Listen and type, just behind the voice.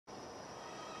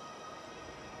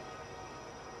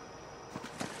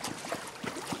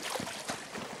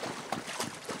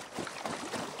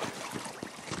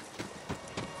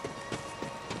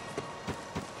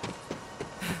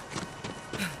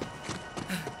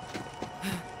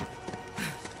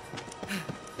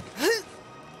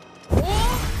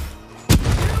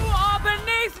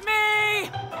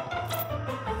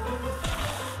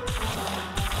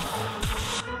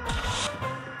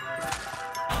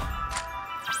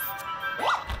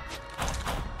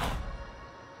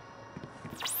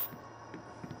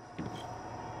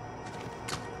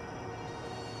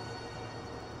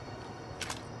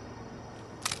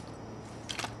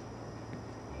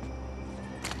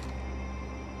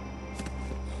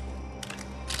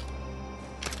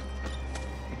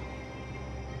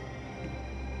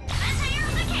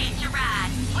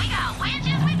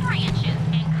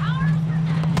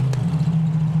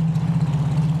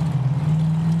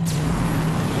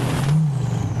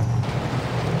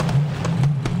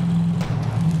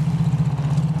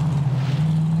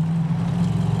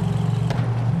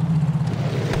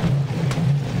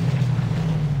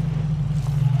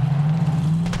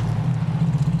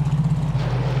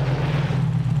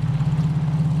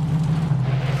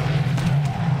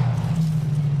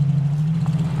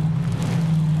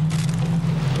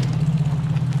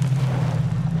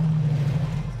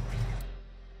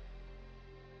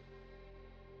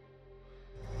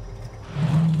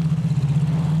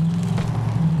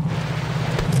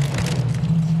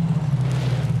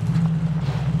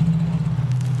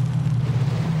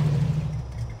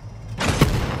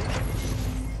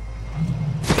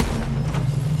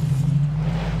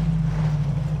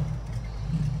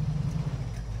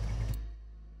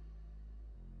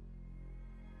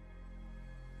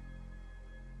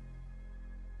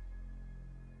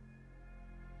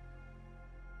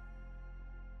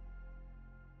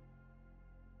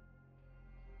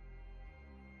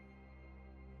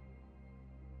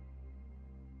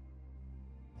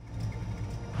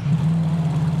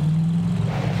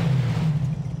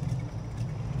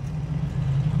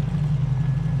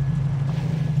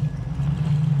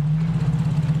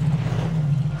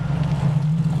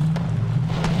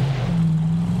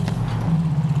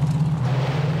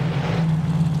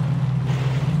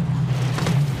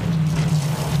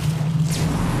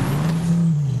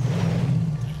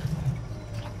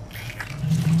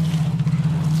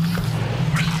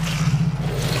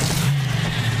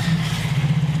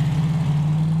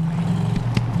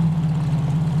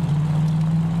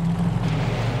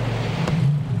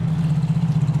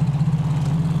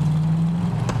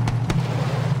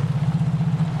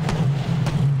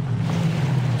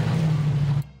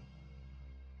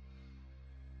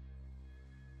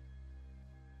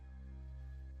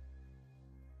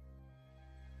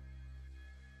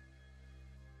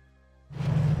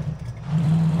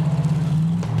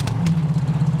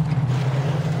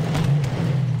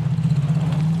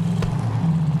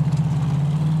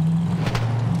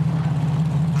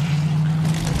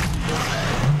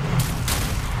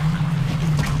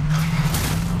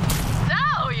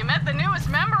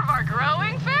member of our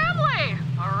growing family.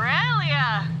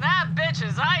 Aurelia. That bitch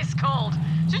is ice cold.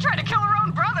 She tried to kill her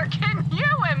own brother. Can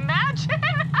you imagine?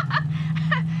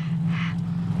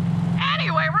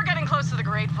 Anyway, we're getting close to the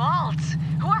Great Vault.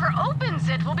 Whoever opens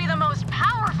it will be the most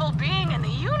powerful being in the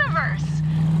universe.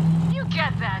 You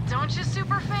get that, don't you,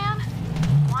 superfan?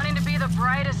 Wanting to be the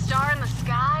brightest star in the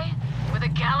sky? With a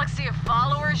galaxy of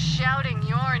followers shouting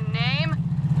your name?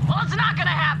 Well, it's not gonna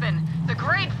happen. The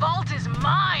Great Vault is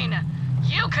mine.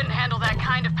 You couldn't handle that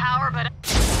kind of power, but...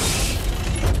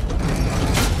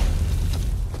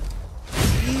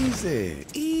 Easy,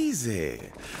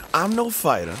 easy. I'm no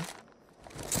fighter.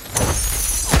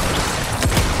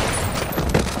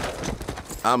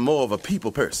 I'm more of a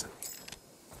people person.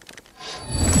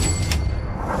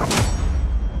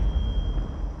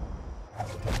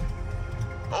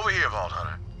 Over here, Vault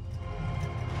Hunter.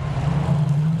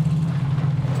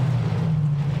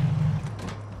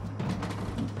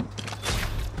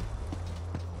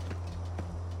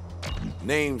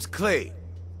 Name's Clay.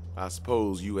 I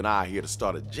suppose you and I are here to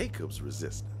start a Jacob's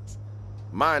resistance.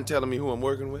 Mind telling me who I'm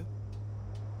working with?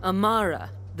 Amara,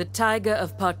 the Tiger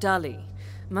of Partali.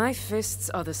 My fists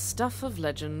are the stuff of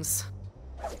legends.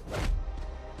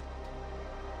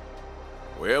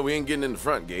 Well, we ain't getting in the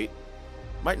front gate.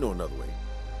 Might know another way.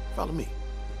 Follow me.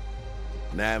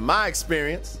 Now, in my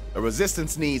experience, a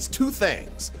resistance needs two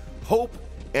things: hope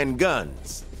and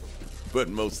guns. But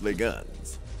mostly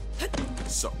guns.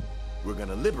 So, we're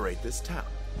gonna liberate this town,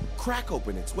 crack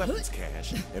open its weapons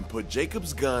cache, and put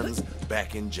Jacob's guns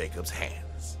back in Jacob's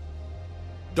hands.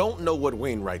 Don't know what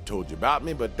Wainwright told you about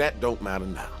me, but that don't matter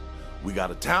now. We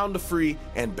got a town to free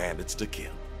and bandits to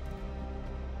kill.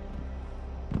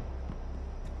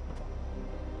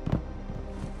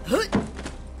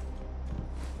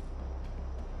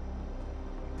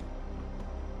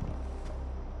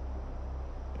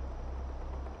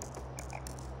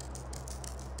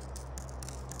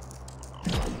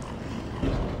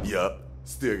 Yup,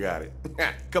 still got it.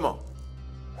 Come on.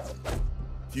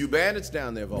 Few bandits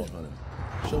down there, Vault Hunter.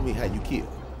 Show me how you kill.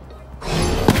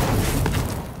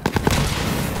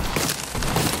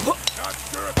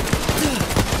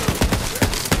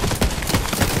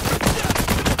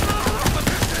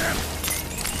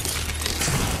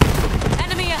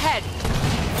 Enemy ahead!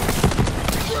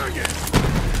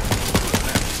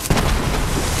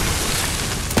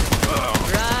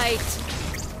 Right.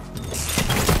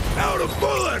 Out of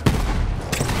bullet!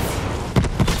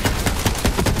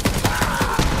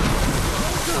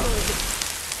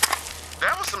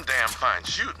 That was some damn fine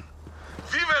shooting.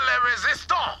 Vive la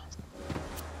resistance!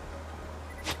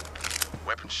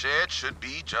 Weapon shed should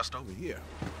be just over here.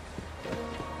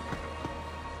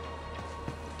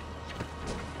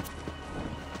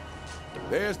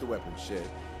 There's the weapon shed.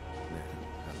 Now,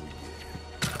 how do we get in?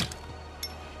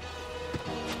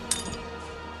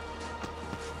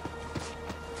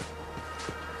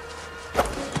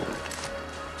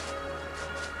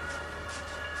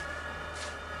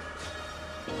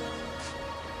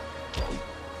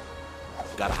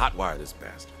 Gotta hotwire this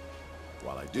bastard.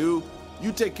 While I do,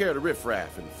 you take care of the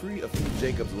riffraff and free a few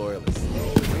Jacob's loyalists.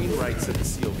 Wainwright said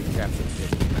the COV captured him.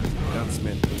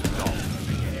 Gunsmith, dog.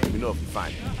 Let me know if you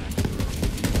find him.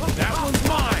 That one's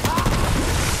mine!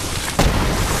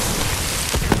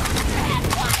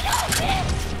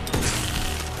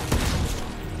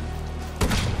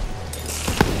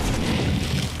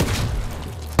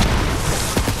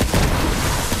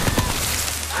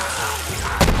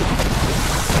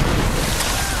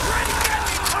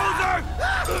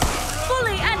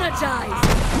 Fully energized!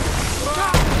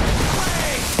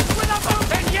 We're not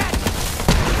moving yet!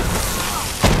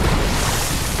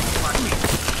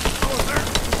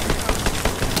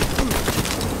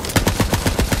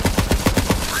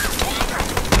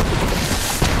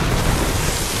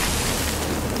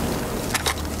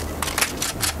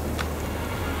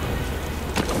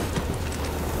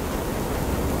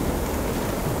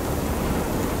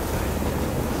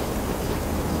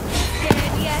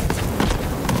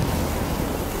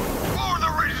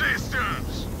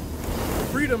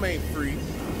 Freedom ain't free.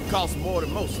 Costs more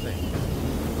than most things.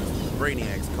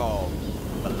 Brainiacs call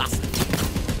velocity.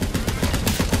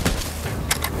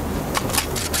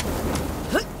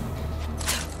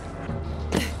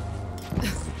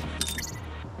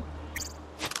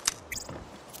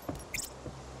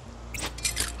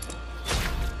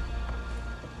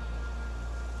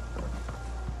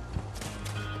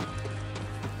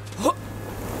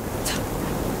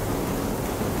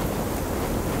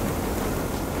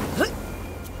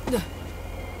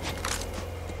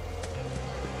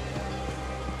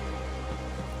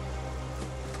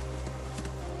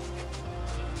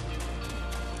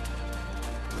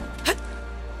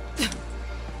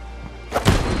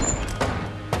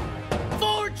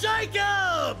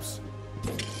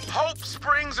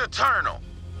 Things eternal.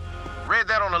 Read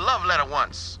that on a love letter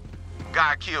once.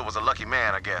 Guy I killed was a lucky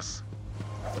man, I guess.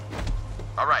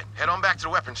 All right, head on back to the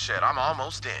weapons shed. I'm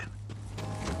almost in.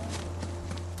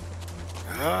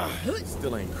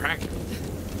 Still ain't cracking.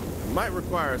 Might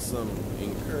require some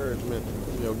encouragement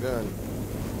from your gun.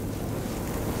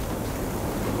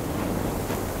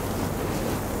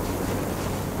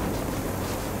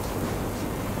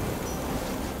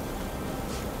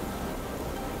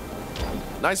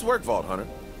 Nice work, Vault Hunter.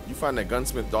 You find that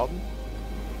gunsmith Dalton?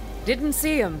 Didn't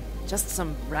see him. Just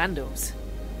some randos.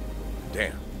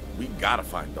 Damn, we gotta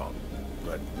find Dalton.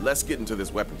 But let's get into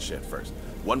this weapons shed first.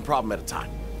 One problem at a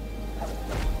time.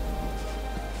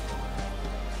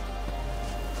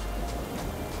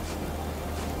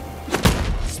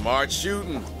 Smart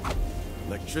shooting.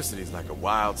 Electricity's like a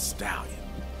wild stallion.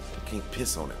 You can't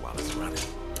piss on it while it's running.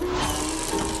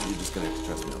 You're just gonna have to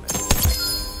trust me on that.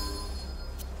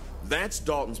 That's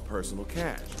Dalton's personal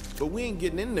cache. But we ain't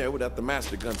getting in there without the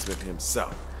master gunsmith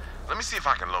himself. Let me see if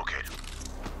I can locate him.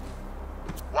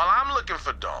 While I'm looking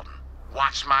for Dalton,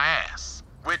 watch my ass.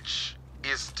 Which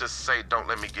is to say, don't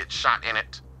let me get shot in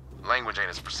it. Language ain't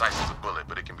as precise as a bullet,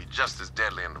 but it can be just as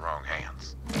deadly in the wrong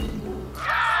hands.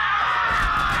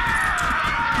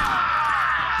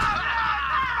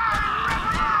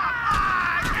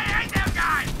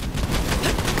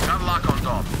 Got a lock on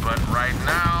Dalton, but right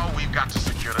now we've got to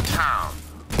secure the town.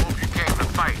 Hope you came to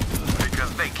fight,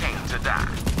 because they came to die.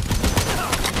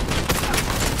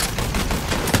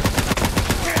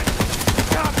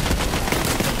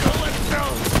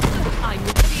 I'm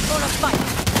ready for a fight.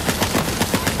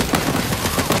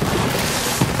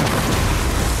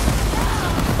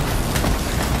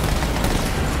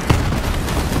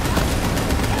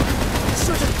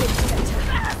 Should have been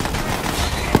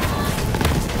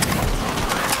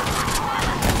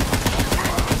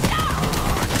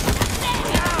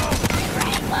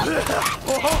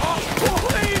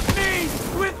Leave me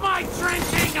with my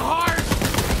drenching heart!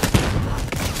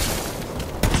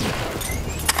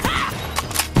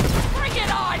 Bring it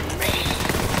on me!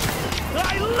 I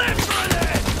live for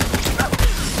this!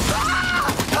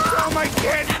 Oh my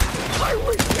kid! I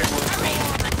wish it was... Hurry!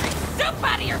 Let's take soup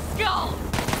out of your skull!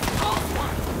 Cold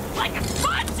one! Like a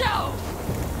poncho!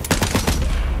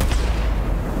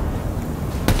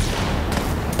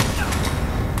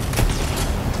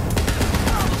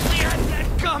 We had that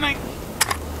coming!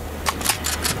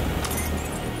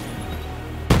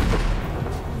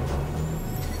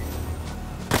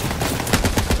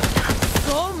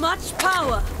 so much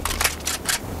power.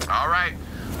 All right,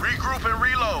 regroup and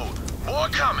reload. More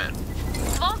coming.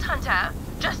 Vault Hunter,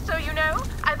 just so you know,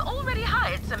 I've already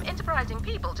hired some enterprising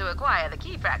people to acquire the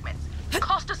key fragments.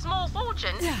 Cost a small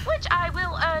fortune, which I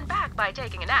will earn back by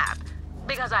taking a nap.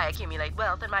 Because I accumulate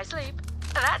wealth in my sleep.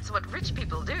 That's what rich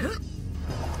people do.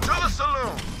 To the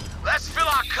saloon. Let's fill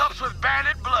our cups with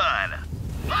bandit blood.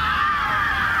 Kill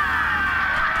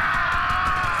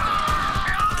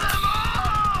them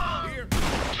all! Here.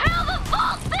 Kill the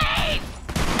vault thief!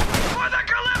 For the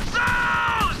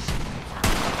Calypsos!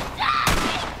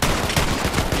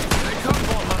 They come,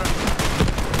 Vault Hunter.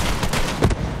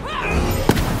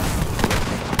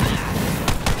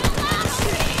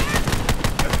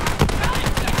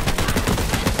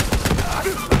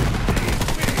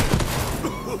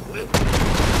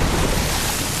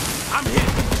 I'm hit.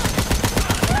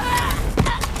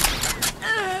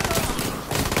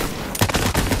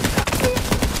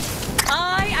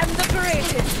 I am the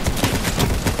greatest.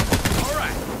 All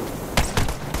right.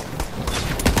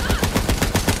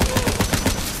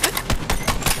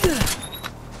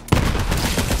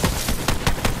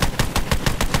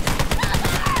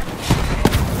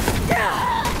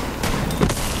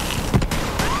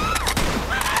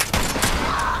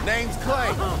 Name's Clay.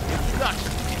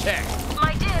 Introduction. Tech.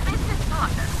 My dear business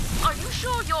partner, are you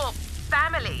sure your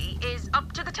family is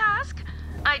up to the task?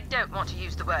 I don't want to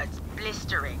use the words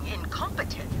blistering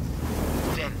incompetence.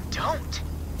 Then don't.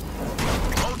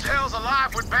 Hotel's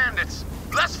alive with bandits.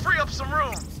 Let's free up some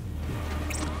rooms.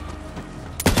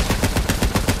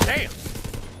 Damn.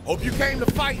 Hope you came to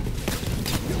fight.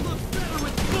 You look better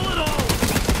with bullet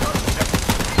holes!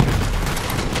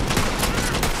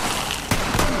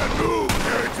 Bad move,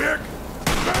 heretic!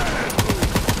 Bad move!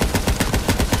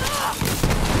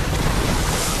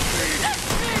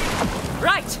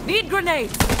 Right, need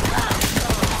grenades.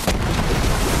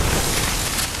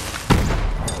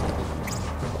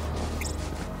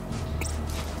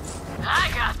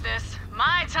 I got this.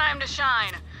 My time to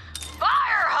shine.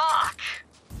 Firehawk!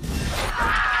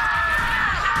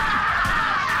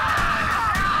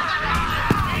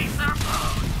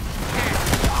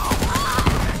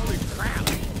 Holy crap.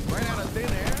 Right out of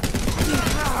thin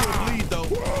air.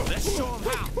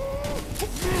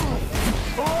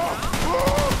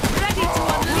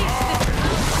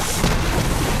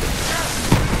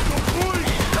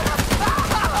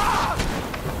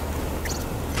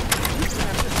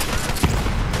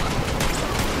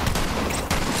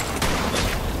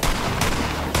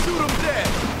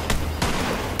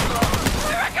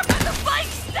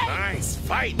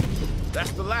 Fight!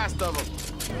 That's the last of them.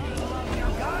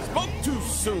 Spoke too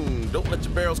soon. Don't let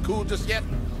your barrels cool just yet.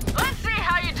 Let's see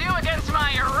how you do against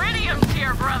my iridium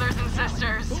tier brothers and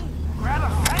sisters.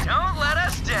 Don't let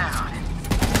us down.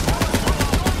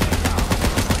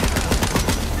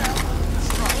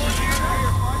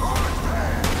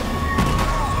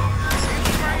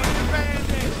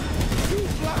 Shoot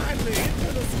blindly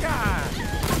into the sky.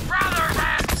 Brothers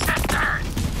and sisters,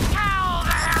 kill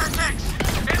the heretics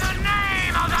in the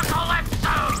name of the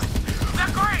Calypsos, the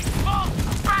great Vault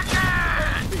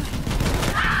Record!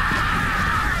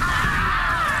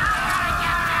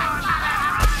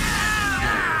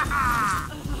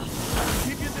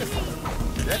 Keep your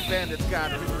distance. That bandit's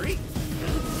got a reach.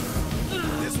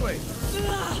 This way.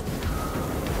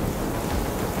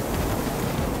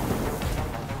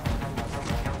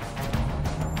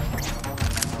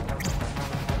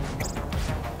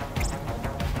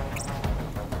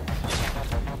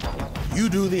 You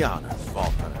do the honors,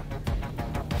 Vault Hunter.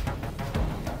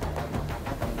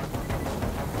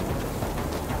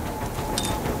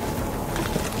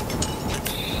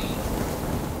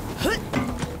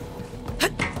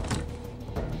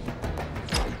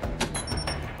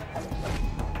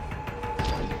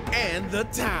 And the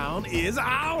town is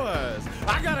ours.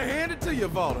 I gotta hand it to you,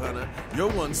 Vault Hunter. You're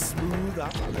one smooth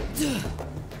operator.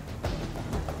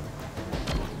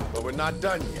 But we're not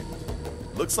done yet.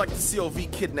 Looks like the COV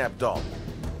kidnapped Dalton.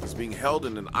 He's being held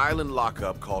in an island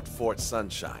lockup called Fort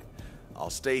Sunshine.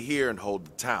 I'll stay here and hold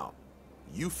the town.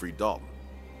 You free Dalton.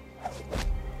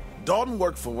 Dalton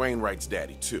worked for Wainwright's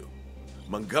daddy, too.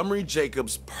 Montgomery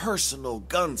Jacobs' personal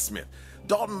gunsmith.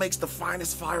 Dalton makes the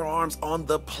finest firearms on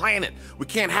the planet. We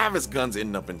can't have his guns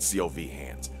ending up in COV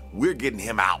hands. We're getting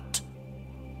him out.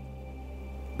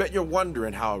 Bet you're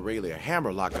wondering how Aurelia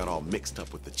Hammerlock got all mixed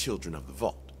up with the children of the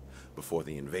Vault. Before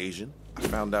the invasion, I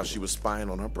found out she was spying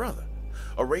on her brother.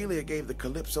 Aurelia gave the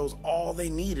Calypsos all they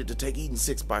needed to take Eden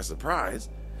 6 by surprise.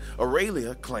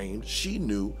 Aurelia claimed she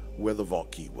knew where the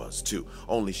vault key was, too,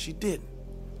 only she didn't.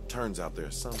 Turns out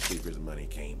there's some secrets money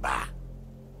can't buy.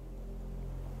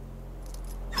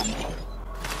 Get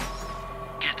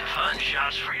the fun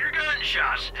shots for your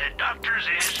gunshots at Dr.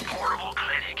 Z's Portable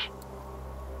Clinic.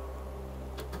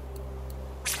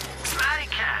 Mighty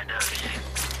kind of you.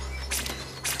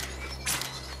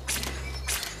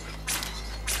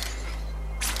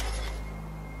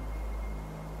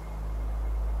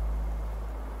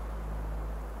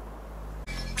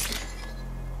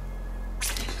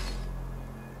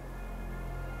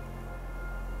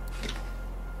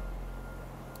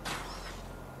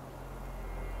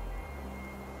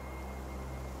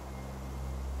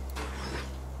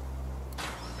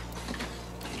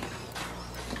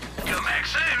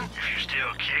 Soon, if you're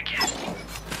still kicking.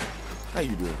 How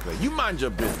you doing, Clay? You mind your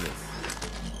business.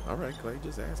 All right, Clay,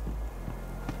 just asking.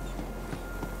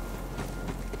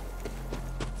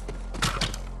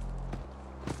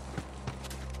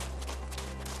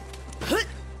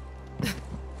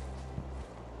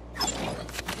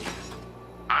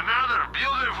 Another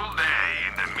beautiful day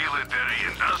in the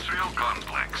military-industrial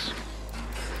complex.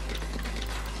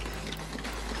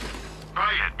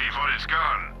 Buy it before it's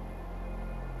gone.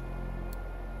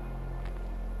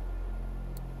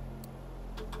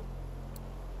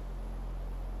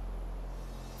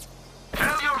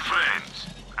 Tell your friends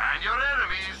and your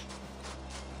enemies.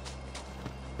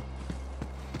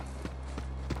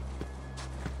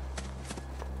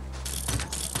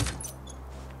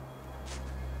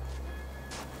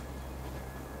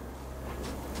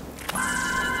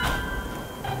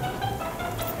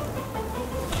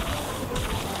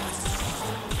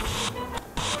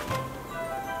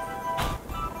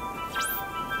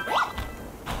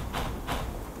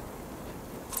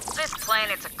 This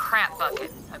planet's a crap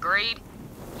bucket. Agreed?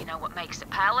 You know what makes it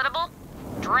palatable?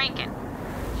 Drinking.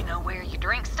 You know where you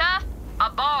drink stuff?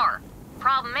 A bar.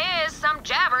 Problem is, some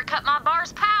jabber cut my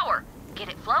bar's power. Get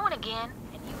it flowing again,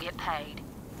 and you get paid.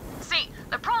 See,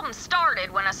 the problem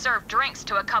started when I served drinks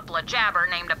to a couple of jabber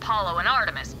named Apollo and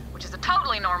Artemis, which is a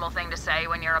totally normal thing to say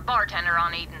when you're a bartender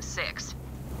on Eden 6.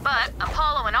 But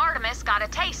Apollo and Artemis got a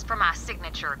taste for my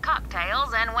signature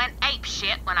cocktails and went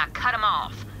apeshit when I cut them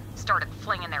off. Started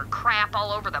flinging their crap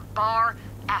all over the bar.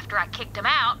 After I kicked them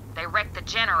out, they wrecked the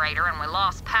generator and we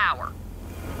lost power.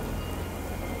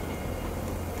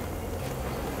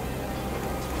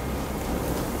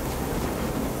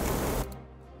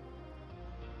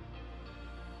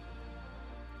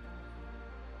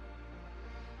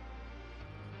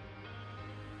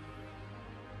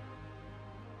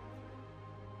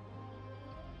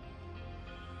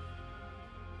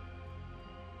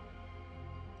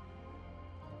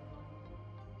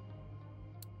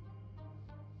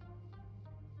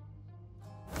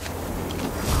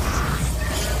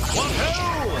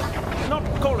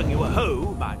 calling you a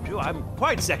hoe, mind you. I'm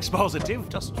quite sex-positive,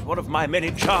 just one of my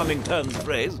many charming turns of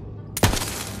phrase.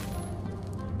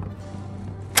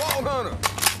 Wall hunter!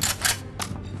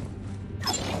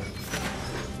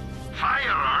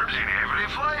 Firearms in every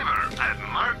flavor at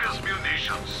Marcus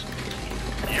Munitions.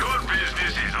 Your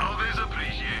business is always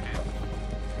appreciated.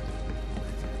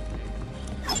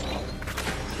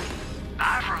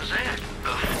 I present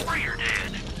before you're dead.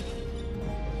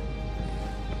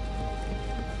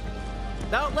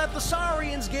 Don't let the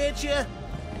saurians get you.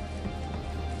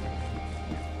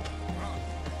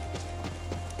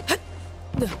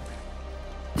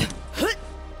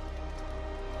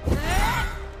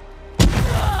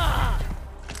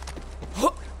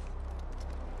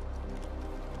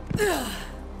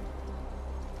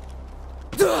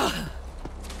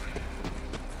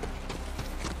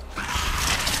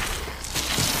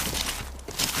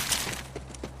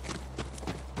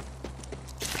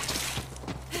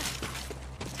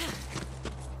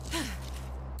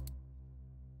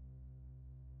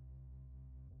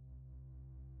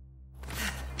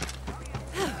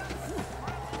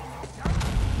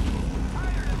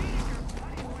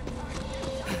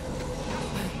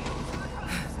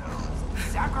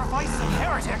 Sacrifice some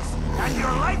heretics, and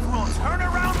your life will turn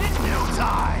around in no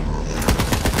time!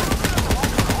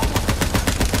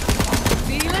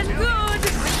 Feeling good!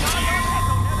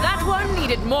 That one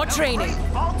needed more training.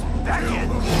 Vault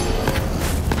beckons!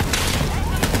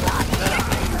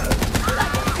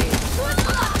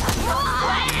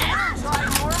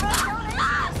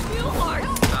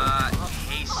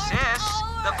 Hey sis,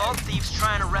 the Vault Thief's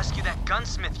trying to rescue that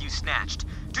gunsmith you snatched.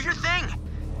 Do your thing!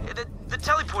 The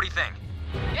teleporty thing.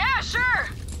 Yeah, sure.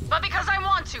 But because I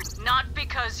want to, not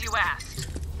because you asked.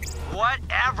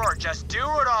 Whatever, just do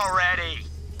it already!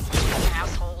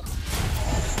 Asshole.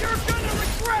 You're gonna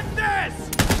regret this!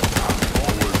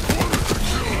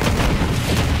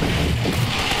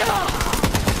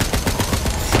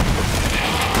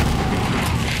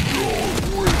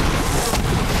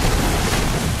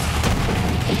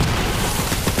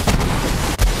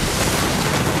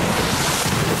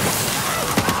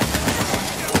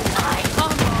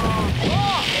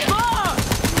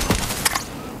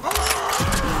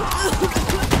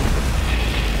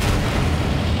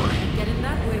 Get in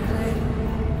that way, Clay.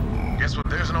 Guess what?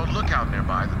 There's an old lookout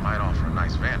nearby that might offer a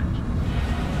nice vantage.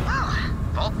 Well,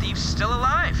 Vault Thief's still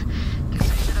alive.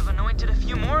 Guess I should have anointed a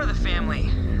few more of the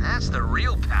family. That's the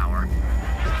real power.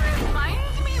 Remind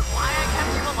me why I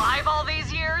kept you alive all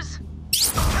these years?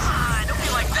 Ah, don't be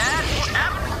like that. We're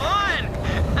having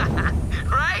fun.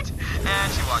 Right?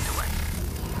 And she walked away.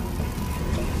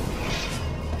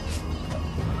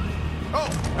 Oh,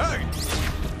 hey!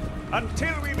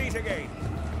 Until we meet again.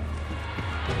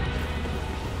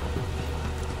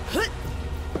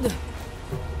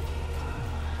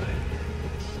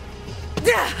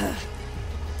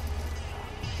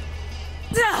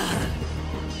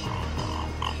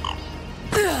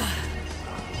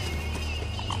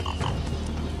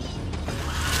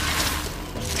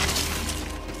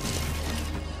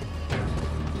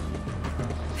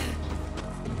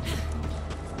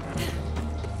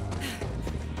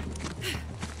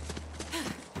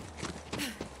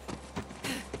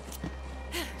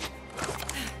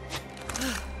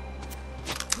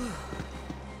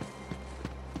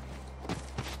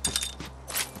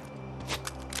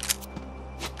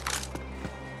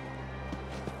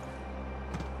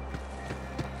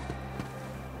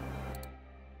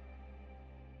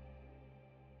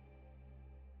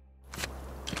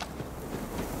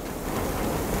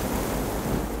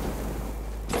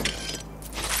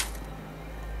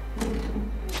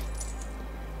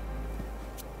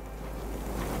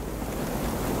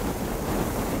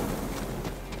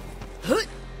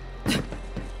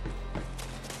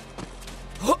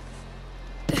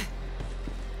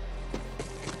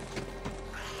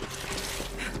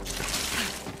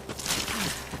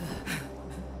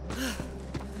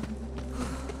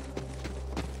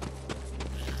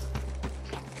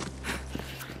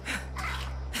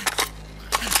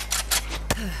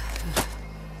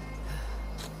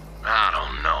 I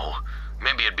don't know.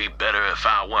 Maybe it'd be better if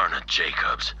I weren't a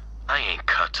Jacobs. I ain't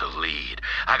cut to lead.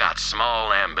 I got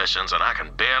small ambitions and I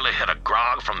can barely hit a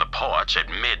grog from the porch at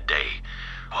midday.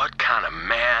 What kind of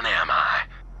man am I?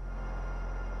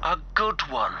 A good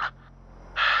one.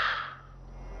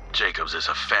 Jacobs is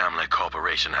a family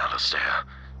corporation, Alistair.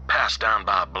 Passed down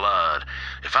by blood.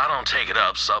 If I don't take it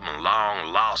up, some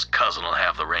long-lost cousin will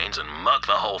have the reins and muck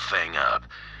the whole thing up.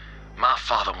 My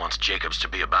father wants Jacobs to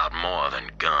be about more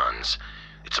than guns.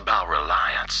 It's about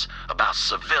reliance, about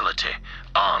civility,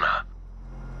 honor.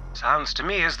 Sounds to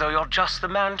me as though you're just the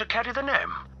man to carry the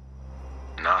name.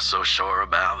 Not so sure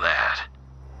about that.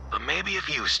 But maybe if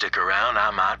you stick around,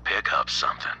 I might pick up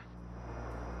something.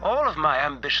 All of my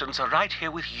ambitions are right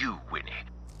here with you, Winnie.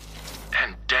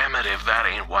 And damn it if that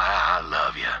ain't why I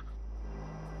love you.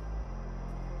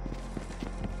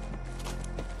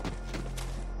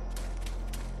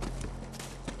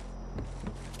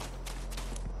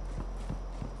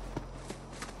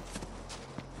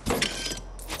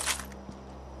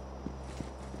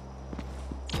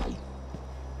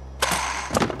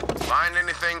 Find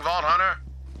anything, Vault Hunter?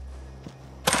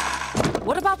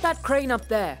 What about that crane up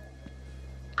there?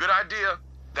 Good idea.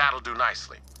 That'll do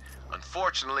nicely.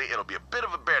 Unfortunately, it'll be a bit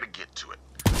of a bear to get to it.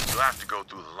 You'll have to go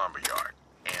through the lumberyard.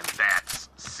 And that's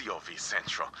COV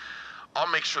Central. I'll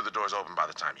make sure the door's open by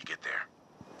the time you get there.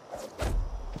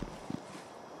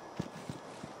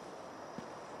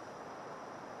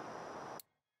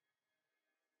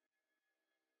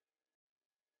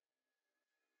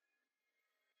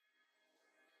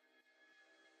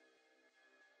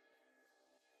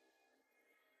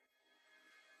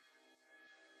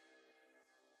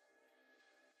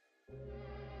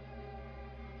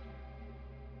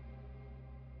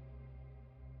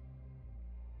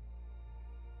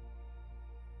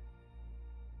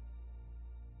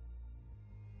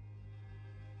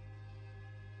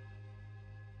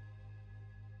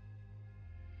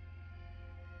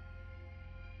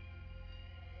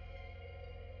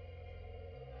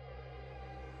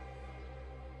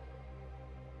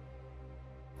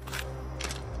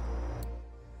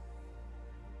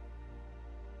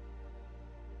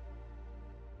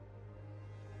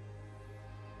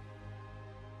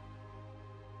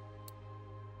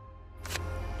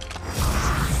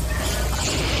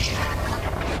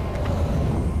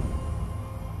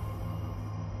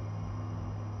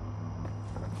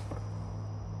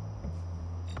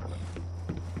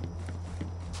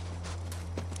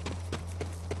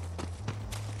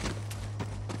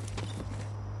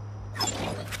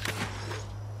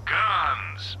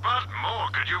 What more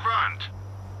could you want?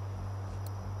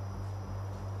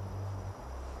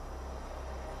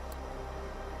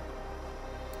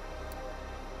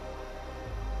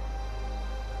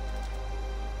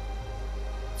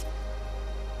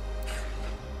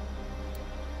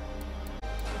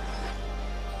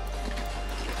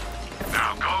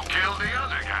 Now go kill the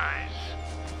other guys.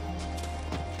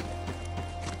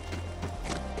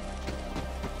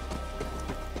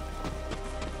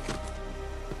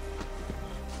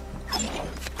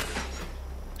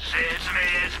 Sid's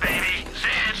mids, baby.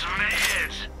 Sid's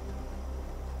mids.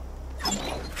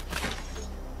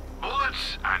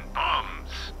 Bullets and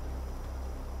bombs.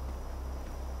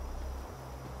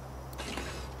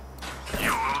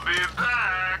 You'll be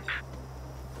back.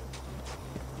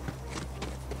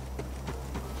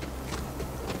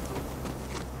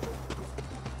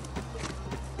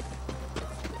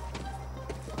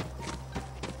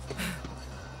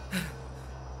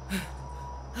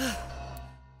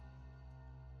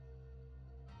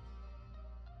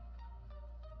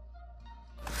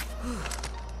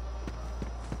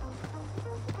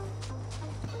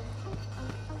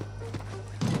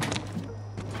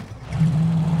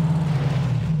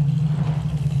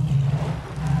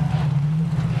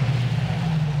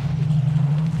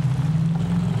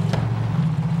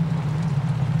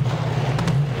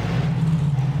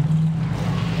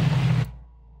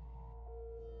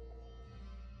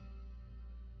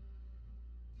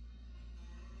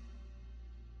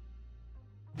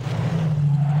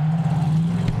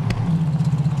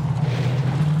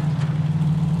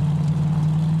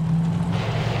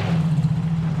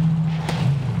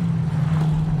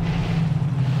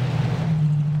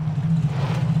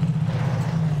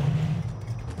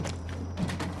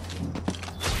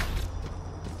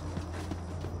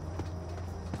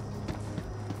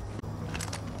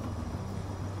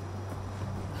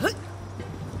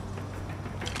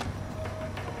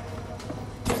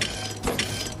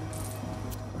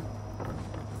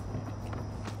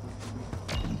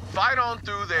 Fight on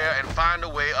through there and find a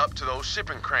way up to those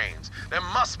shipping cranes. There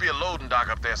must be a loading dock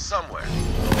up there somewhere.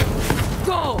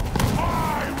 Go!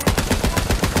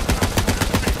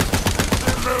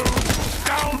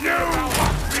 Down you!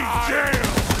 Be jailed!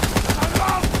 I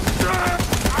love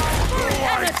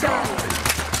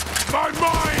my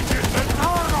mind is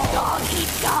eternal!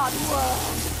 Dog world.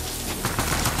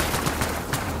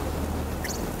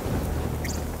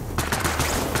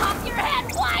 Pop your head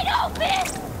wide open!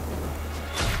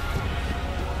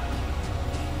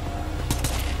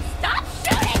 Stop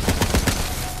shooting!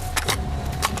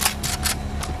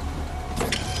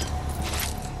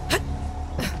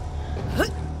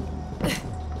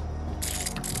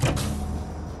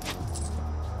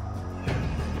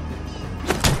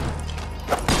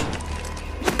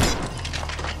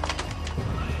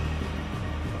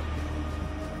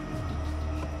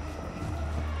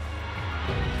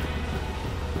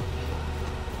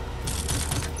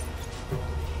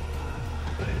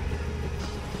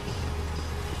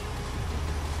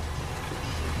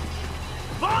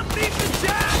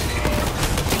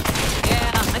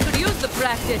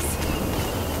 this.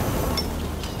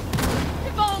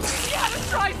 If only we had a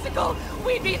tricycle,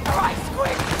 we'd be thrice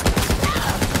quick.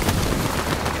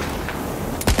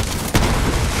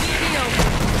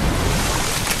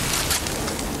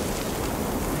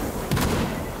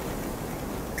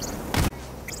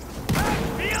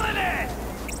 Feeling it!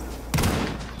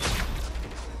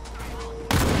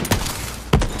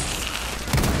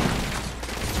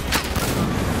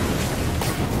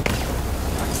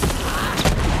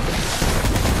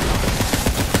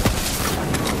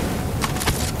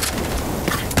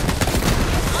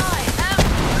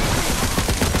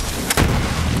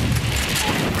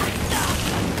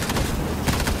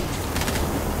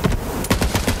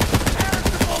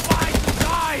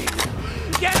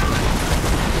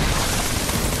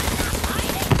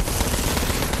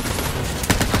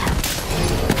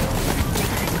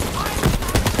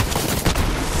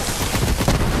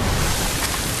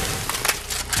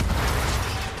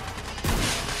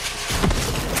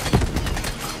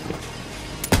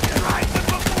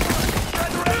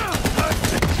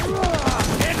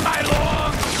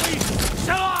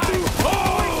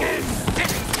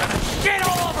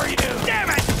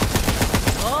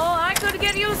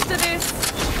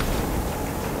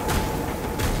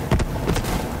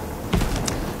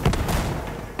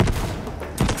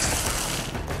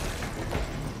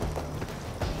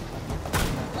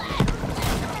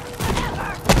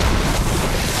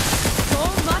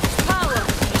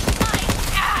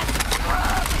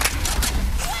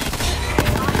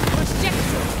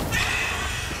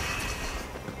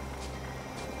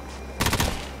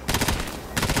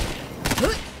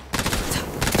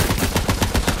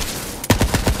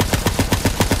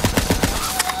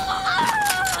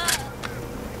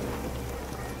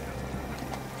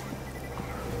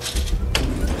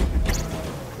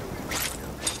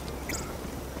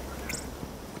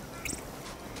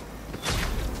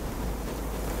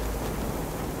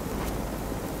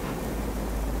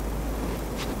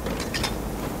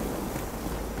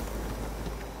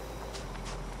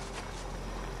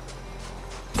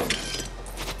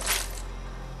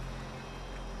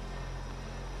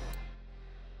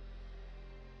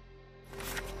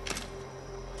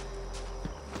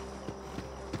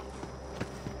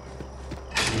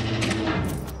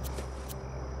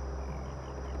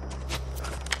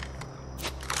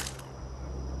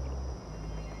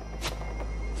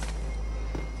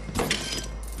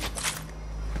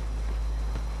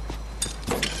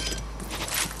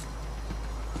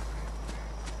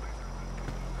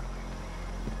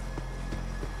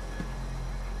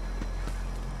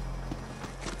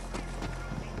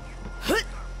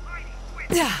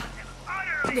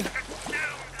 Utterly consumed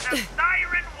the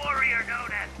siren warrior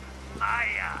known as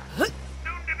Maya,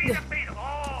 soon to be the fate of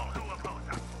all who oppose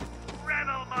us.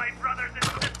 Revel, my brothers and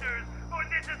sisters, for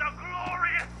this is a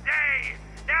glorious day.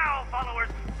 Now, followers,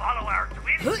 follow our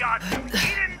twin gods to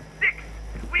Eden 6.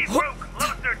 We grow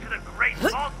closer to the great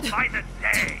vault by the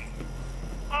day.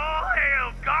 All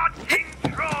hail God King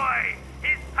Troy!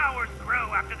 His powers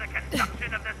grow after the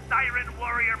consumption of the siren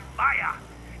warrior Maya.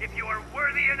 If you are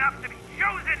worthy enough to be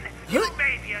chosen, you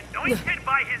may be anointed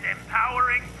by his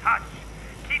empowering touch.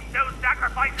 Keep those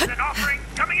sacrifices and offerings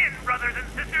coming in, brothers and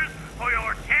sisters, for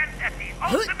your chance at the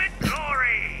ultimate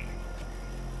glory.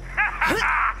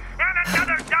 And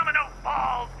another domino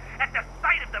falls at the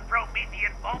sight of the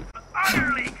Promethean vault,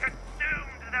 utterly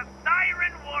consumed the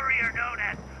siren warrior known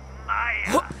as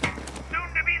Maya, soon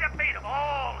to be the fate of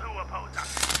all who oppose us.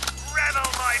 Revel,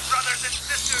 my brothers and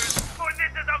sisters, for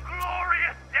this is a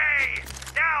glorious day.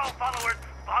 Now, followers,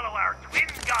 follow our twin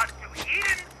gods to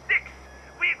Eden 6.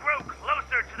 We grow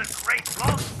closer to the great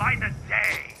vault by the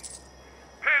day.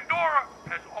 Pandora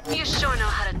has... You sure know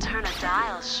how to turn a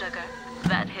dial, sugar.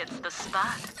 That hits the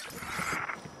spot.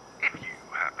 If you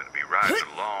happen to be riding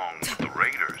along with the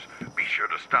Raiders, be sure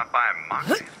to stop by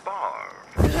Moxie's bar.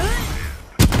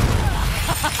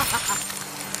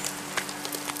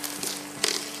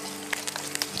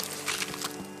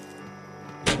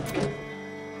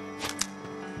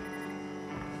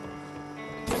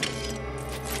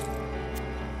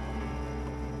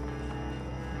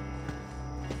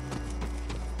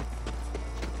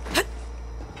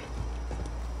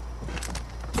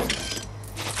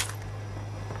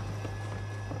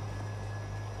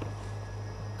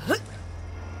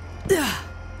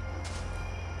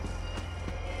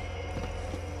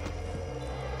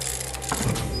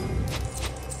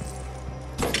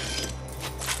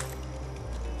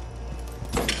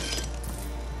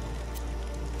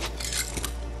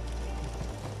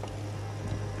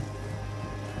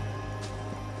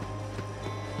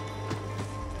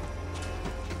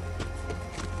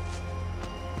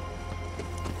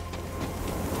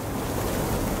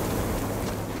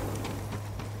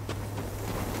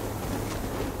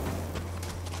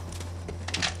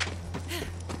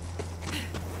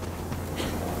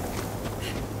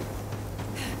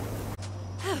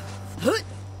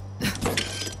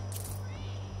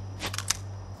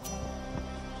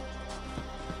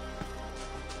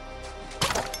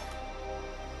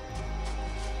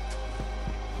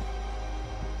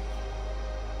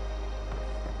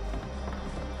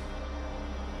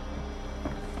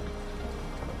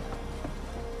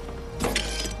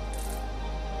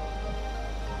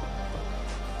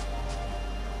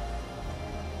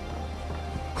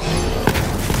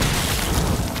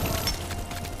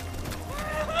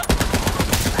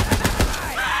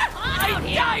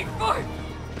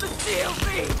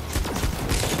 DLC!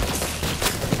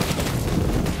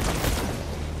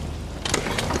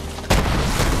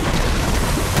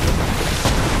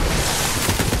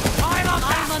 I'm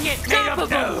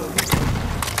unstoppable!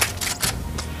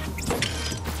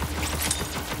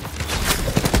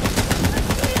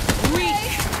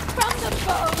 Weak from the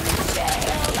bone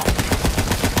jail!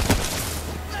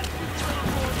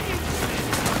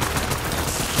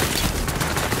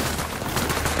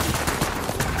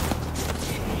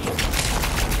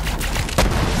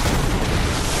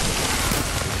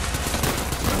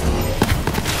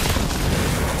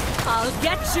 I'll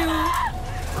get you!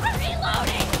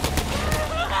 Reloading!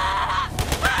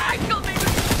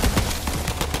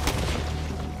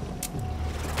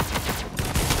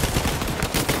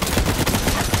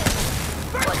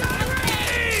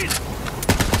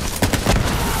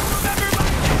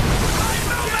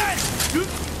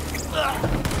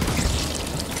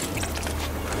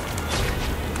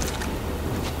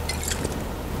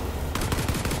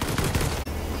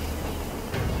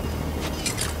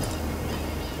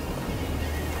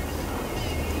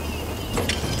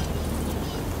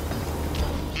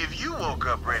 If you woke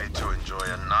up ready to enjoy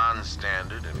a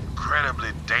non-standard and incredibly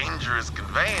dangerous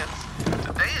conveyance,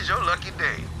 today is your lucky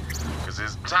day. Because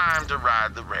it's time to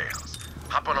ride the rails.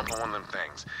 Hop on up on one of them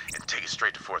things and take it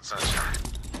straight to Fort Sunshine.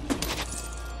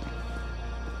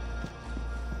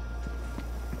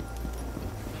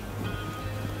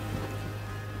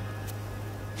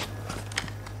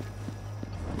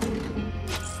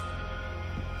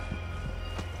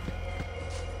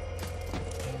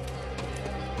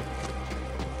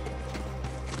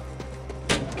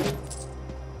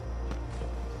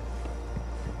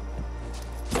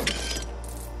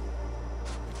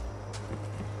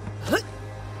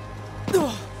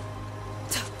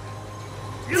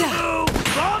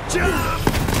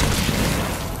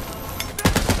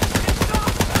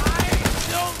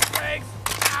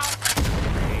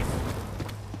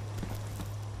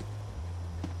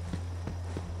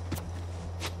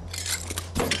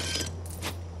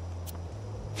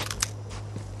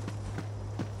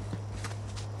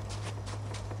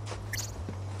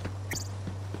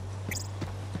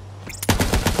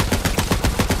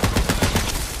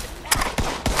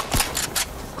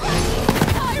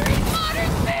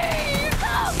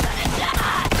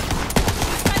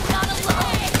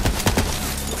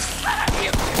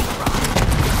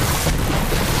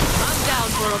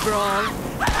 Brawl.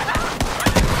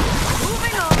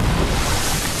 Moving on.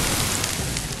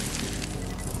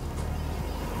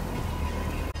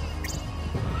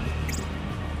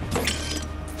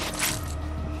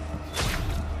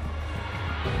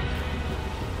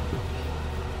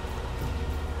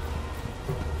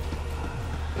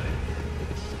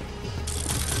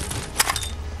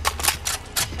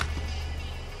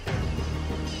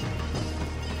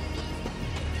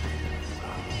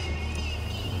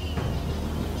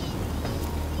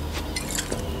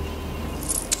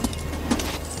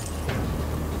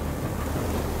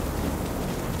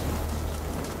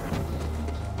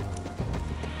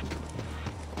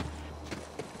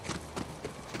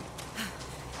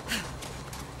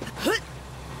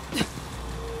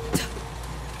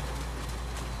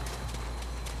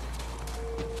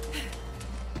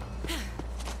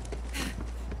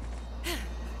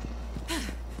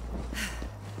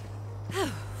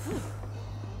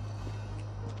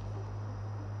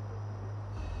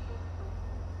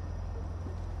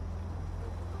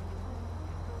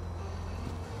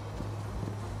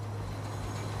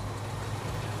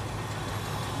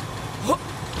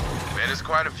 There's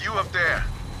quite a few up there.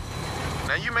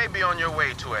 Now, you may be on your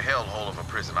way to a hellhole of a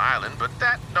prison island, but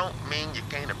that don't mean you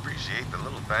can't appreciate the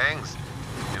little things,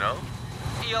 you know?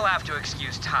 You'll have to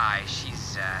excuse Ty.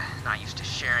 She's not used to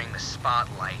sharing the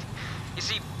spotlight. You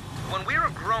see, when we were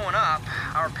growing up,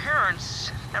 our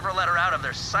parents never let her out of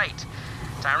their sight.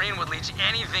 Tyreen would leech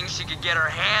anything she could get her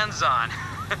hands on.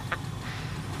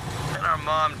 Then our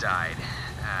mom died.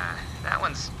 That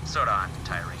one's sort of on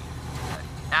Tyreen.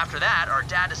 After that, our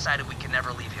dad decided we could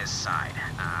never leave his side.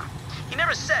 He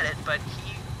never said it, but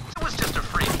he was just a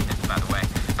freak, by the way.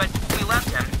 But we left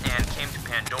him and came to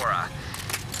Pandora.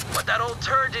 What that old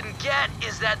turd didn't get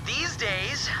is that these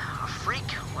days, a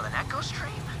freak with an echo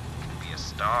stream can be a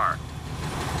star.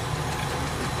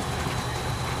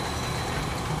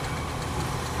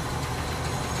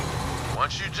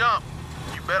 Once you jump,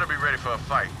 you better be ready for a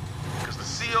fight. Because the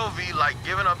COV like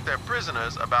giving up their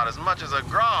prisoners about as much as a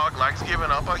grog likes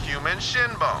giving up a human shin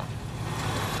bone.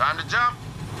 Time to jump.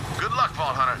 Good luck,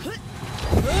 Vault Hunter.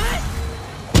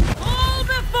 All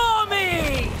before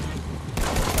me!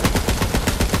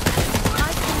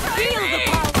 I can feel the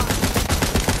power!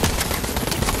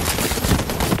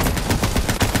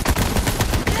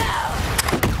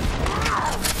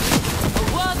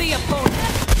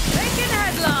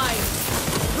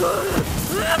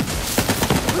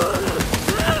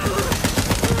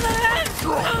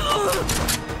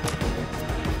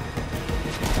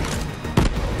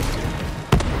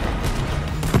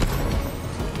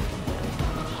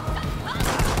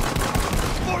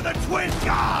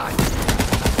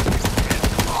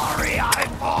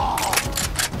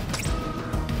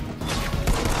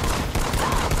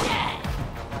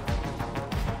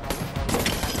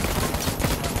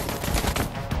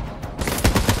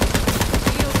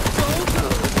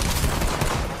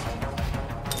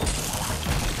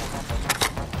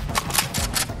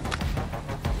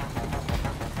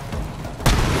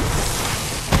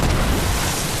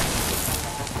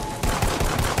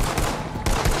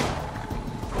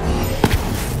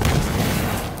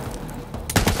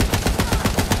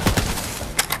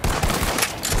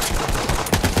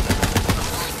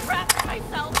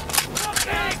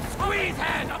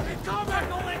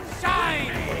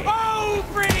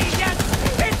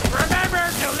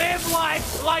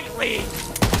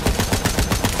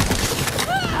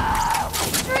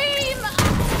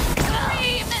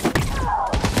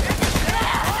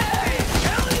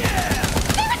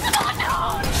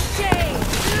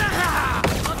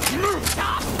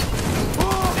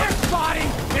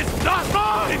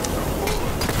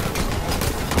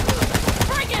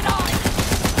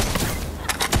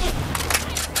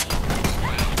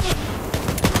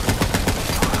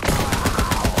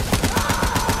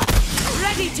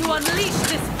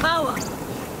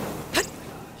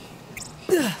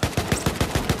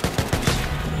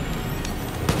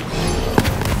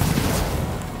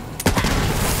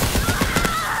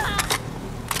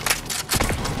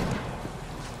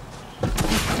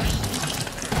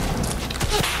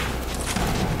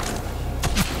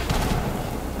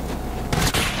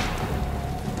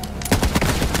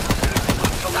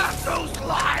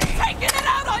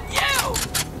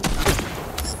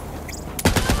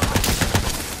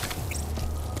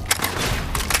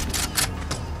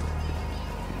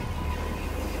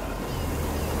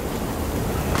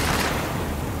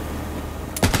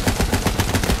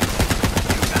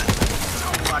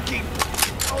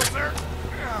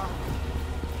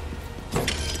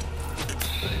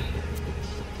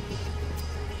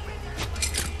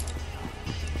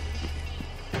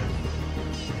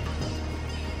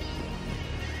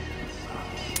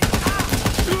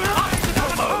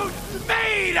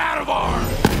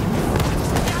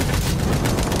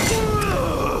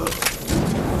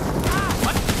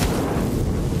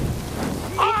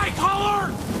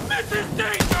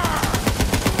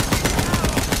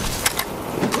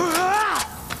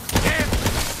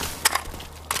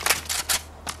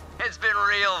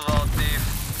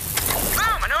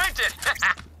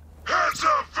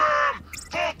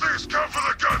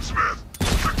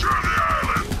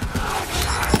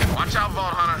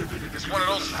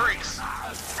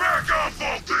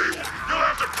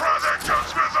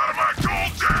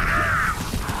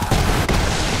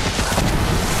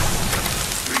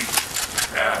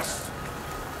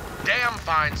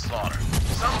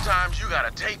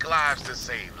 gotta take lives to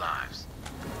save lives.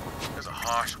 There's a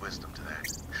harsh wisdom to that.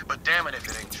 But damn it if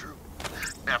it ain't true.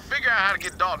 Now figure out how to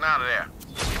get Dalton out of there.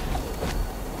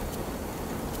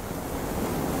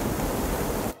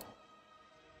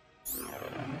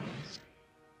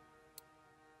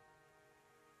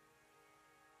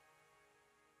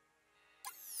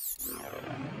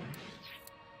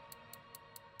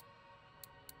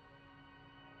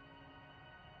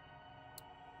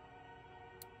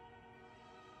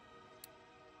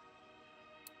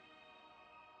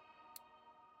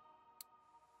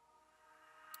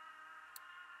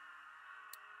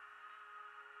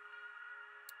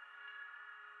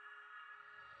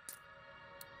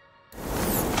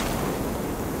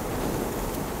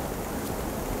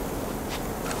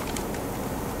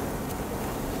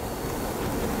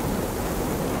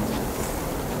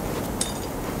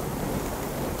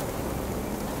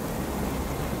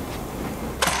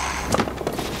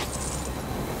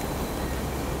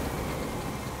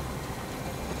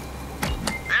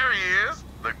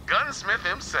 Smith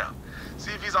himself.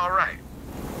 See if he's all right.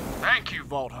 Thank you,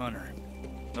 Vault Hunter.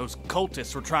 Those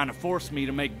cultists were trying to force me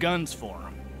to make guns for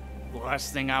them. The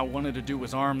last thing I wanted to do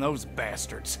was arm those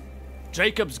bastards.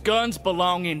 Jacob's guns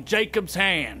belong in Jacob's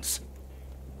hands.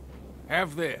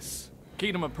 Have this.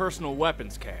 Keep him a personal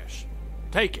weapons cache.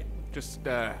 Take it. Just,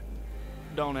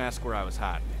 don't ask where I was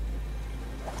hiding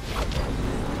it.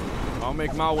 I'll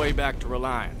make my way back to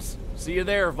Reliance. See you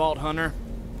there, Vault Hunter.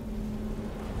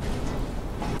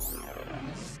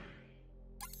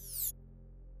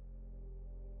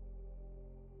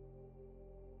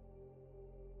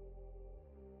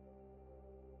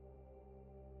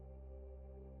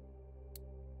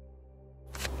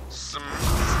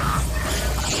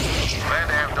 Glad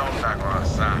to have Dalton back on our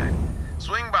side.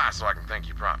 Swing by so I can thank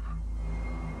you proper.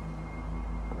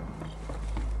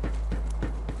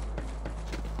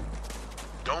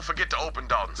 Don't forget to open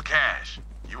Dalton's cache.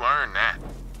 You earned that.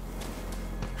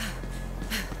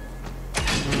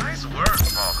 Nice work,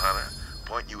 Vault Hunter.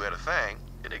 Point you at a thing,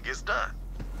 and it gets done.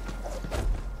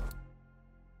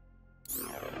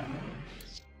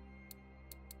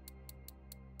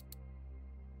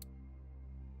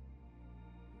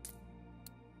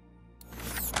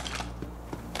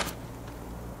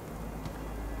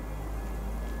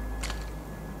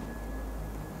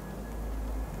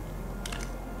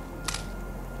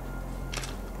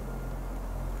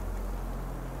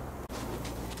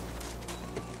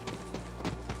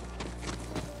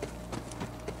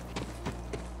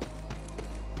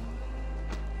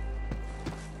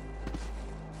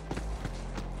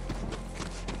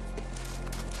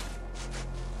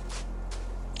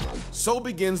 So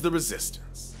begins the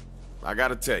Resistance. I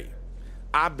gotta tell you,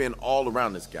 I've been all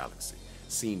around this galaxy,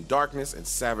 seen darkness and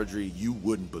savagery you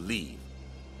wouldn't believe.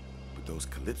 But those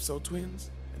Calypso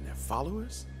twins and their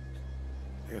followers,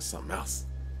 there's something else.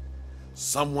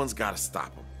 Someone's gotta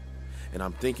stop them. And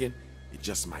I'm thinking it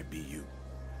just might be you.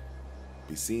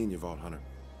 Be seeing you, Vault Hunter.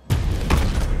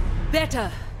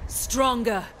 Better,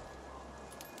 stronger.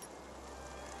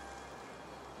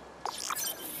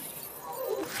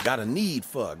 Got a need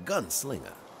for a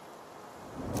gunslinger.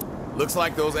 Looks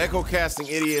like those echo-casting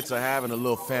idiots are having a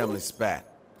little family spat.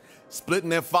 Splitting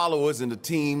their followers into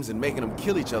teams and making them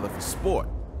kill each other for sport.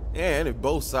 And if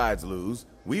both sides lose,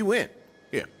 we win.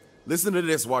 Here, listen to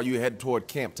this while you head toward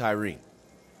Camp Tyrene.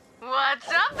 What's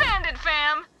up, Bandit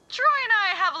fam? Troy and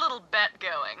I have a little bet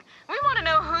going. We want to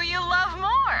know who you love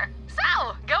more.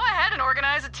 So, go ahead and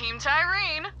organize a Team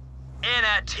Tyrene. In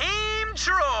a Team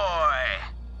Troy!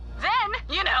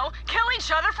 Then, you know, kill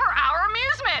each other for our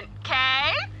amusement,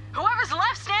 okay? Whoever's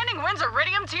left standing wins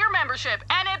Iridium tier membership,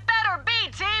 and it better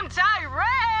be Team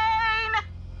Tyrene!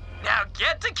 Now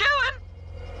get to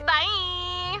killing!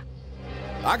 Bye!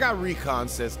 I got recon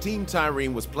says Team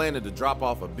Tyrene was planning to drop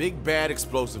off a big bad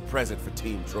explosive present for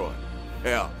Team Troy.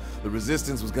 Hell, the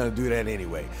Resistance was gonna do that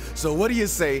anyway. So what do you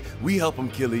say we help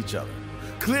them kill each other?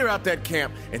 Clear out that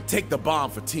camp and take the bomb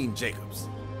for Team Jacobs.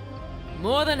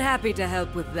 More than happy to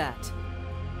help with that.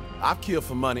 I've killed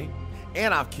for money,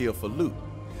 and I've killed for loot.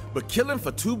 But killing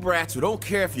for two brats who don't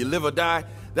care if you live or die,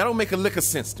 that don't make a lick of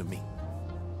sense to me.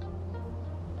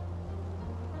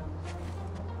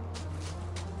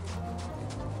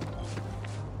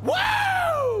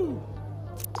 Woo!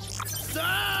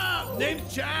 Sup?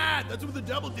 Name's Chad. That's with a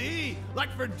double D. Like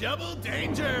for double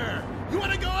danger. You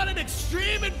want to go on an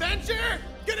extreme adventure?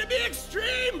 Gonna be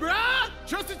extreme, bruh!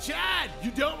 Trust a Chad. You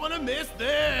don't want to miss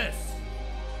this.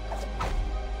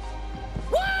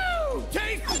 Woo!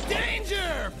 Taste the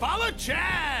danger. Follow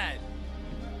Chad.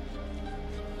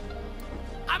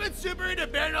 I've been super into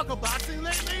bare knuckle boxing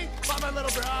lately. Bought my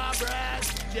little bra, Brad,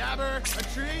 Jabber, a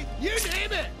tree, you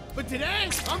name it. But today,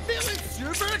 I'm feeling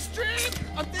super extreme.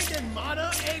 I'm thinking mano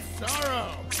a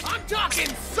sorrow. I'm talking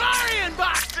sorry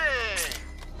unboxing!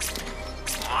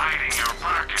 Lining your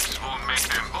pockets won't make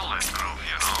them bulletproof,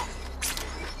 you know.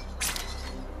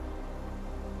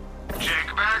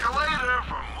 Check back later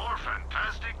for more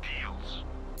fantastic deals.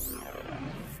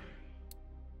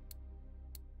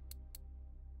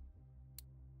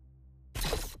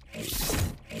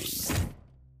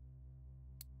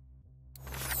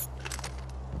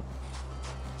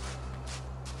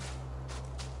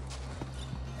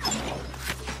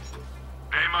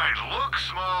 They might look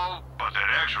small, but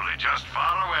they're actually just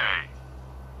far away.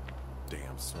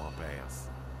 Damn swamp ass.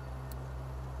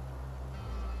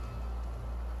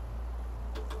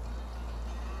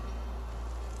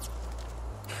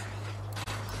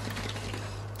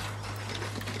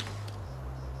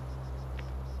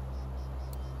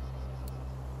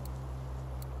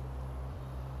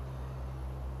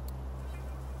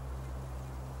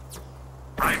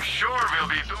 I'm sure we'll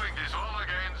be doing this all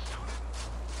again soon.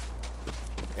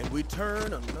 And we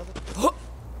turn another.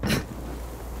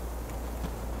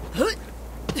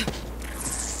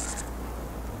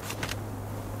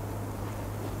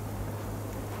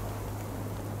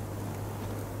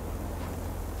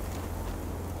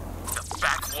 The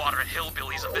backwater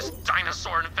hillbillies of this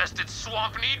dinosaur-infested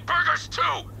swamp need burgers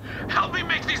too! Help me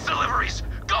make these deliveries!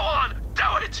 Go on,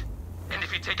 do it! And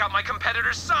if you take out my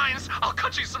competitor's signs, I'll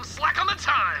cut you some slack on the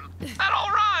time! That all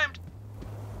rhymed!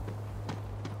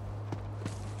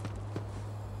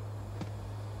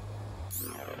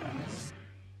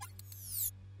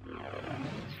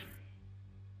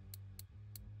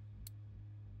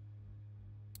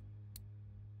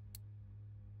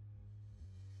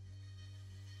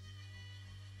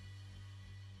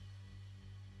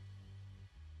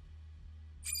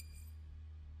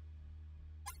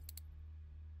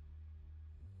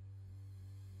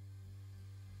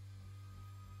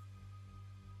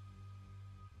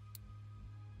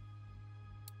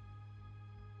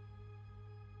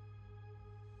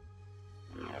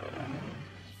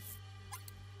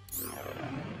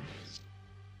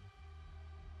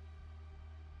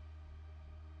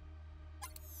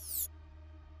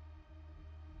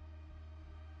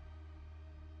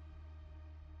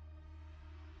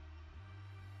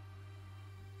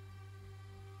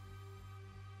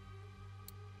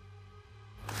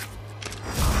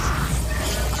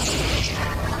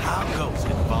 How goes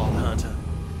it, Vault Hunter?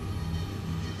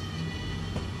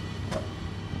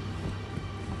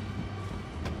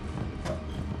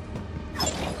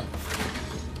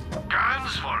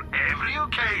 Guns for every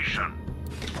occasion.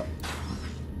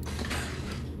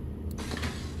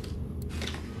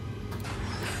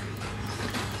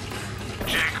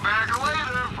 Check back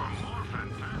later for more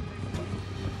fantastic.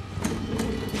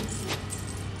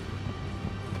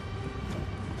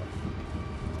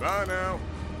 Bye now.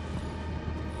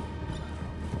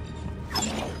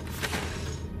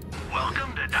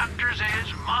 Welcome to Doctor's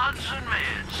Ed's Mods and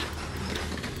Meds.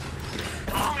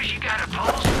 As long as you got a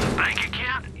pulse and a bank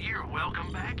account, you're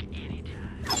welcome back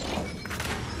anytime.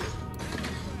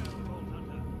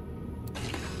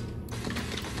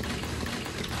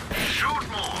 Shoot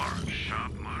more,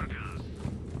 shop markers.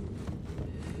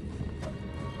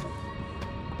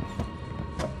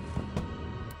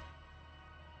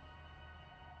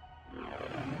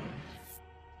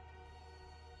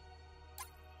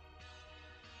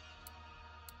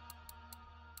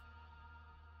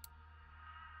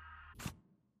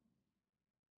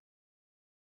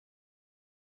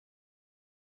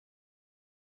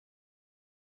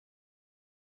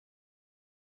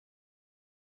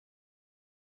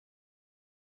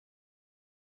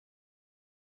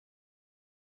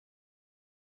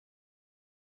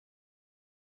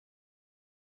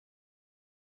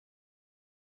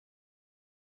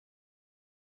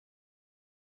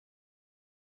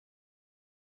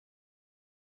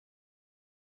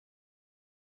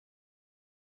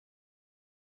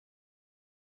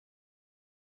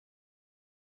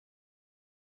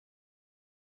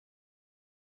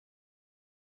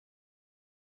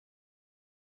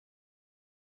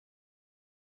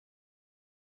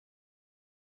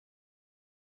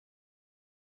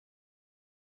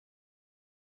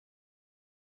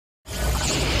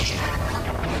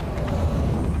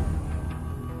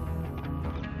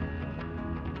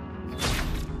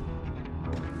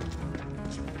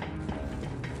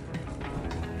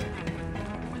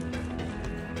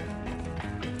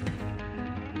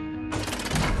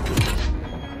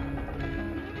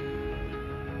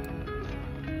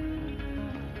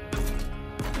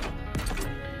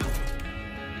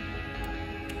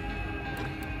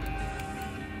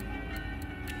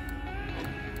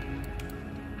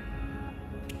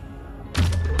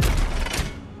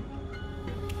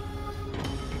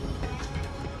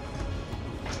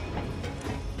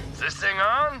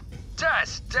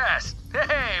 test.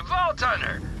 Hey, Vault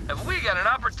Hunter, have we got an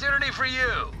opportunity for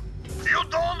you? You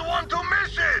don't want to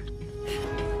miss it!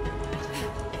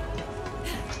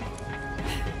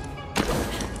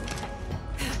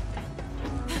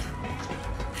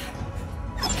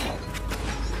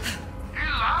 He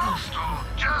loves to,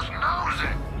 just knows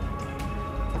it.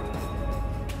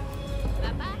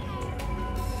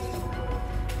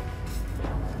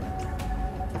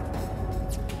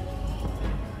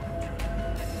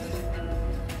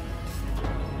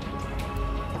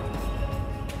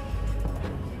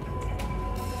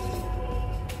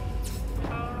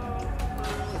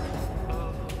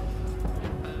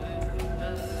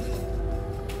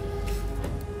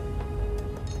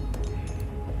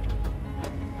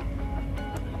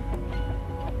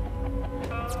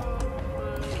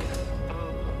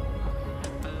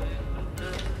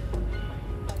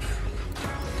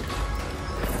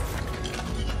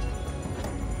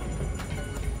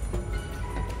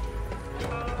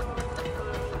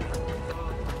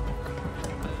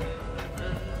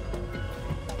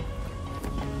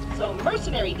 So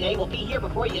Mercenary Day will be here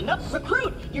before you know.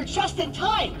 Recruit, you're just in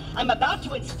time. I'm about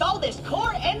to install this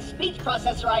core and speech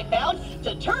processor I found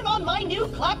to turn on my new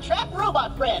claptrap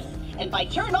robot friend. And by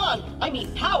turn on, I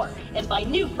mean power. And by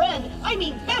new friend, I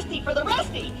mean bestie for the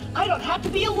restie. I don't have to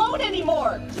be alone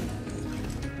anymore.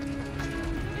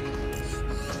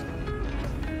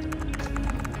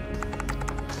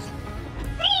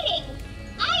 Greetings!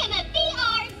 I am a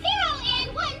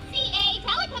VR0N1CA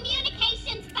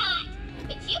telecommunications bot,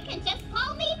 but you can just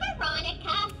call me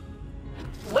Veronica.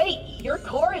 Wait, your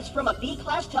core is from a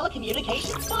B-class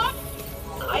telecommunications bot?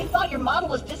 I thought your model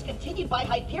was discontinued by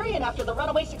Hyperion after the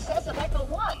runaway success of Echo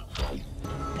 1.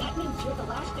 That means you're the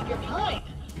last of your kind.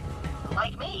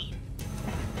 Like me.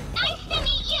 Nice to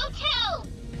meet you too!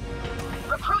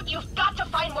 Recruit, you've got to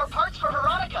find more parts for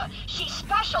Veronica. She's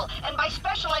special, and by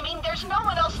special I mean there's no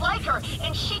one else like her,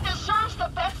 and she deserves the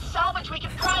best salvage we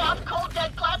can pry off cold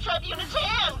dead claptrap unit's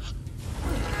hands.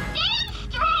 Damn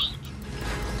straight!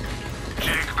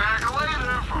 Check back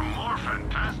later for more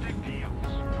fantastic deals.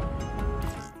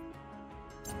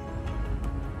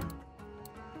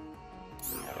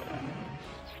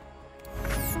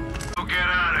 Get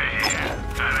out of here.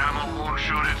 That ammo won't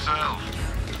shoot itself.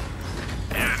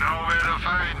 You know where to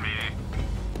find me.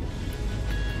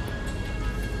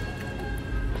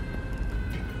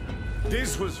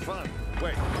 This was fun.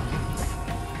 Wait.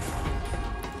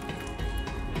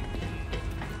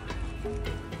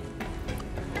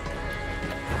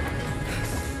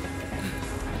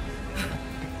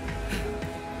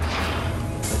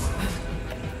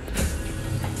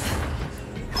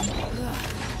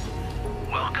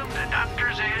 Welcome to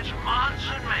Dr. Zed's Mods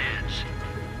and Meds.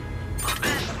 The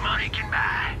best money can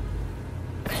buy.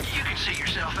 You can see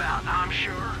yourself out, I'm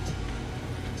sure.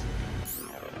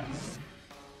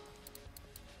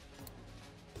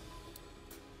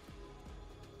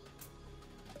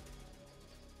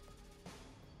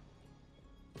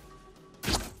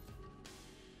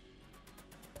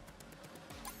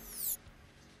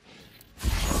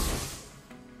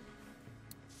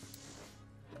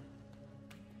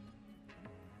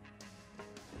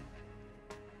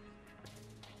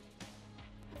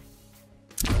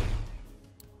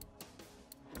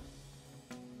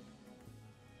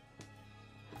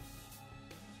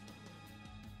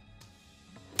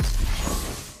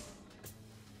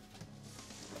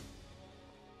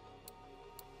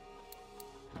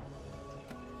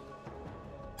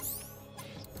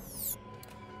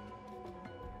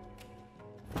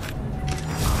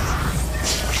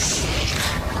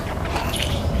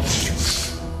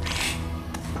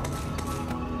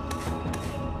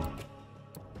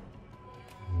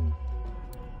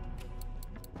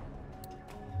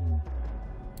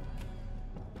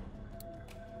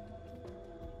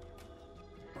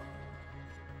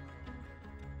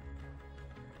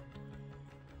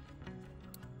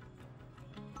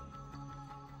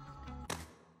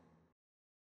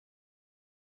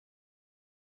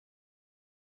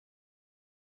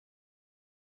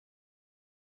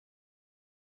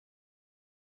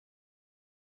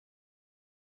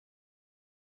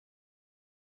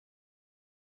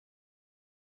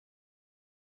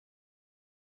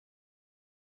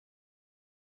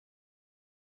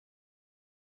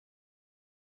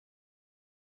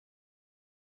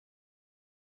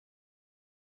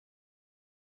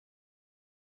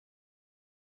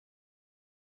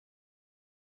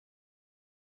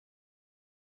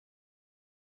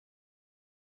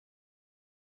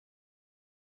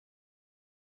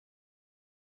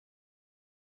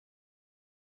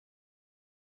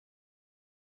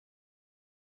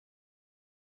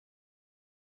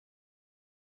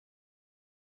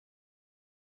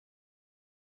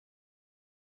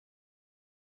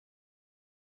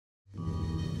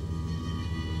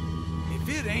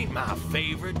 Sid ain't my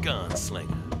favorite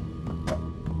gunslinger.